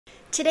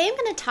Today I'm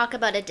going to talk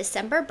about a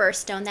December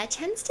birthstone that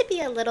tends to be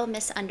a little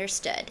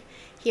misunderstood.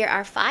 Here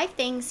are 5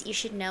 things you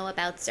should know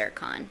about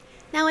zircon.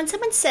 Now when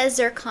someone says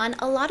zircon,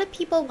 a lot of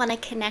people want to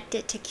connect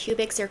it to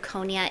cubic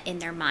zirconia in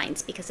their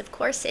minds because of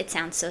course it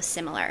sounds so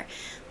similar.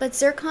 But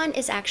zircon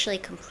is actually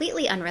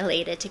completely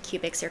unrelated to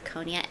cubic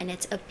zirconia, and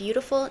it's a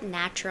beautiful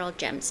natural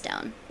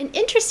gemstone. An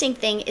interesting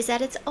thing is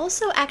that it's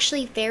also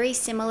actually very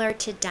similar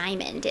to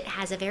diamond. It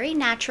has a very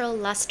natural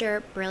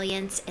luster,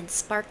 brilliance, and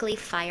sparkly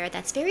fire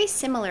that's very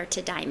similar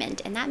to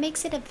diamond, and that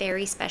makes it a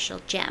very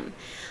special gem.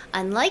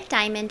 Unlike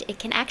diamond, it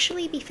can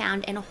actually be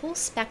found in a whole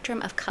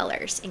spectrum of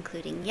colors,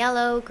 including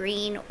yellow,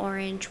 green,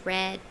 orange,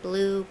 red,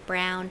 blue,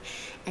 brown,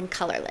 and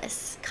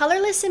colorless.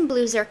 Colorless and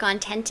blue zircon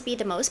tend to be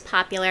the most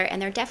popular,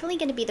 and they're definitely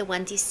going to be the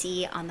ones you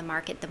see on the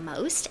market the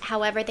most.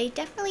 However, they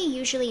definitely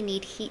usually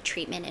need heat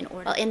treatment in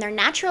order. While in their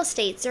natural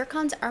state,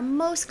 zircons are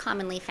most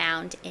commonly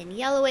found in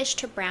yellowish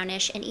to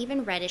brownish and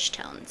even reddish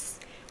tones.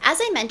 As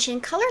I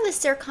mentioned,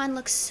 colorless zircon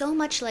looks so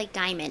much like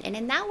diamond, and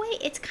in that way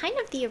it's kind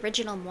of the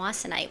original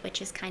moissanite,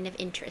 which is kind of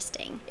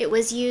interesting. It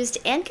was used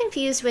and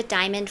confused with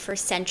diamond for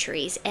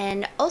centuries,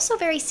 and also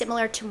very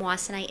similar to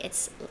moissanite.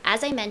 It's,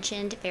 as I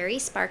mentioned, very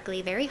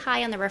sparkly, very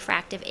high on the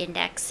refractive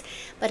index,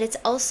 but it's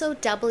also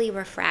doubly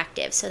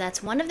refractive, so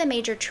that's one of the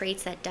major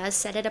traits that does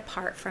set it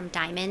apart from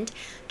diamond.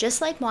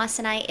 Just like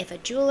moissanite, if a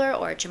jeweler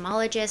or a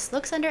gemologist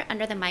looks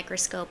under the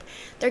microscope,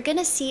 they're going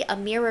to see a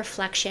mere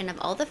reflection of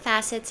all the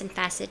facets and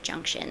facet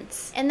junctions.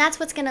 And that's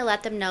what's going to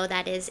let them know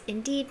that is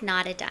indeed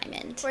not a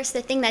diamond. Of course,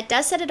 the thing that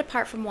does set it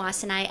apart from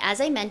moissanite, as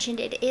I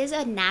mentioned, it is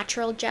a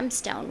natural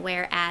gemstone,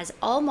 whereas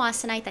all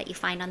moissanite that you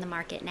find on the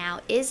market now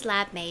is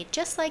lab-made,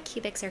 just like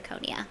cubic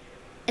zirconia.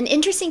 An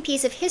interesting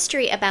piece of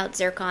history about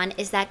zircon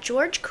is that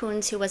George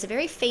Kunz, who was a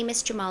very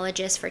famous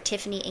gemologist for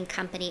Tiffany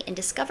Co, and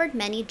discovered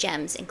many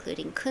gems,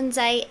 including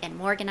kunzite and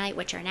morganite,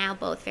 which are now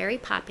both very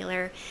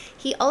popular,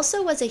 he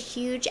also was a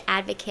huge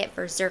advocate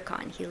for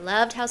zircon. He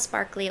loved how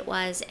sparkly it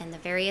was and the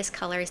various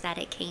colors that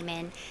it came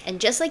in. And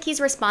just like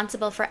he's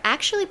responsible for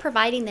actually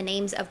providing the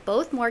names of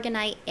both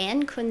morganite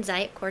and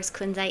kunzite, of course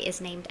kunzite is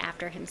named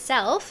after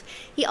himself,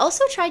 he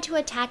also tried to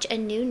attach a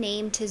new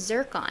name to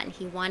zircon.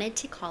 He wanted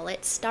to call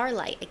it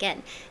starlight,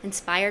 again,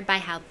 inspired by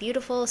how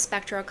beautiful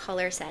spectral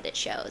colors that it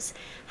shows.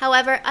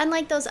 However,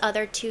 unlike those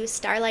other two,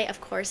 starlight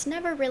of course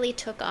never really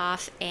took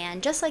off,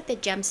 and just like the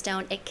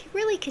gemstone, it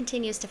really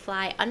continues to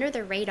fly under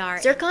the radar.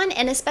 Zircon,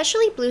 and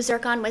especially blue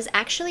zircon, was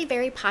actually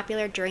very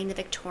popular during the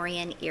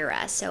Victorian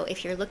era. So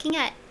if you're looking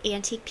at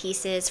antique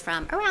pieces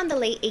from around the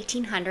late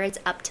 1800s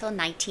up till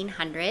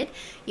 1900,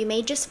 you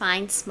may just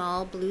find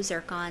small blue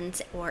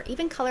zircons or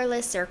even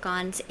colorless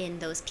zircons in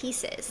those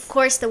pieces. Of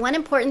course, the one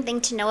important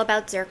thing to know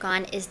about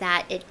zircon is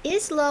that it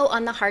is low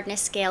on the hardness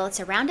scale. It's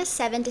around a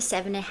 7 to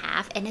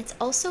 7.5, and it's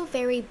also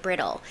very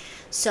brittle.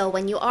 So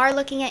when you are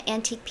looking at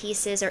antique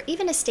pieces or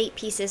even estate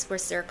pieces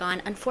with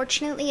zircon,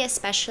 unfortunately,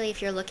 especially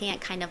if you're looking at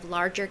kind of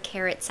larger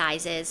carat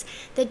sizes,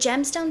 the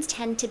gemstones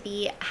tend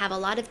to have a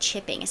lot of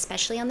chipping,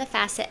 especially on the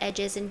facet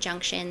edges and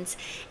junctions.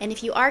 And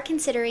if you are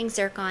considering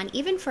zircon,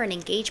 even for an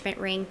engagement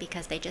ring,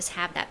 because they just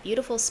have that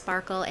beautiful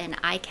sparkle and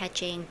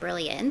eye-catching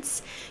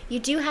brilliance, you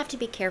do have to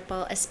be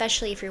careful,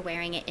 especially if you're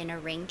wearing it in a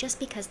ring, just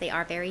because they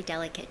are very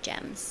delicate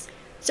gems.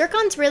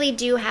 Zircons really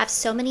do have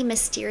so many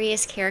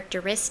mysterious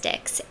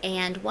characteristics,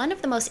 and one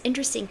of the most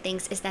interesting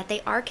things is that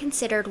they are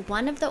considered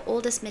one of the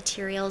oldest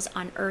materials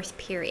on Earth,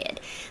 period.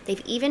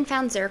 They've even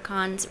found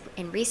zircons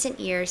in recent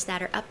years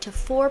that are up to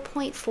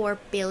 4.4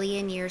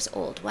 billion years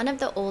old, one of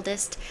the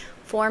oldest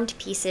formed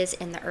pieces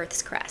in the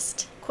Earth's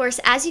crust. Of course,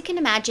 as you can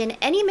imagine,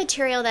 any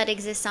material that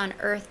exists on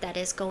Earth that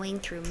is going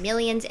through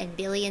millions and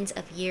billions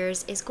of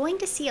years is going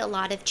to see a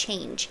lot of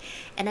change.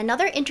 And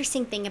another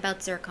interesting thing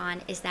about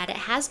zircon is that it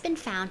has been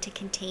found to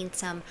contain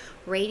some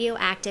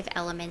radioactive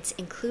elements,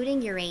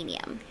 including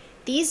uranium.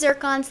 These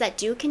zircons that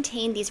do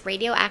contain these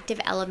radioactive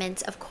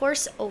elements, of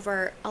course,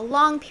 over a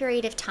long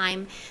period of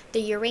time,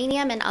 the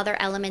uranium and other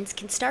elements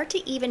can start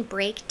to even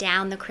break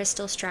down the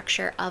crystal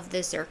structure of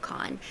the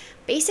zircon,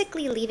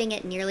 basically leaving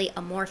it nearly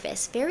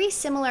amorphous, very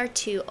similar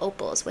to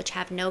opals, which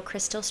have no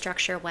crystal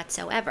structure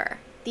whatsoever.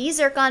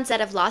 These zircons that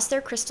have lost their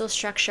crystal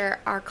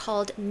structure are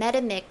called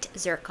metamict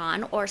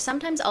zircon, or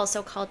sometimes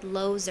also called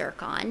low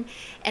zircon.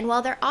 And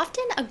while they're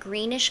often a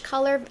greenish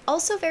color,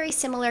 also very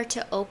similar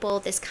to opal,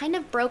 this kind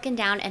of broken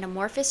down and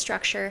amorphous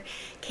structure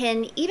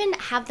can even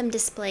have them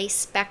display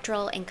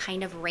spectral and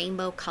kind of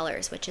rainbow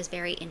colors, which is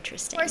very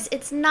interesting. Of course,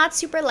 it's not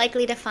super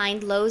likely to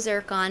find low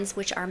zircons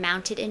which are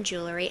mounted in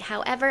jewelry.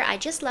 However, I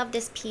just love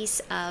this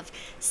piece of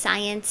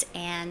science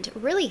and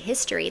really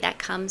history that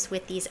comes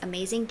with these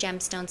amazing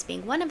gemstones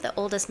being one of the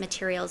oldest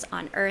materials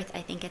on Earth.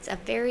 I think it's a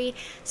very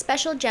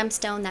special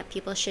gemstone that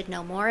people should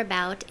know more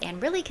about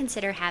and really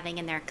consider having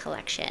in their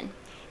collection.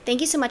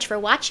 Thank you so much for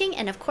watching,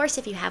 and of course,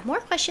 if you have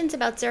more questions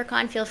about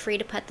zircon, feel free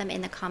to put them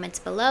in the comments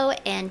below,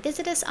 and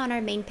visit us on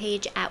our main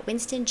page at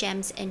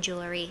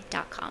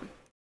winstongemsandjewellery.com.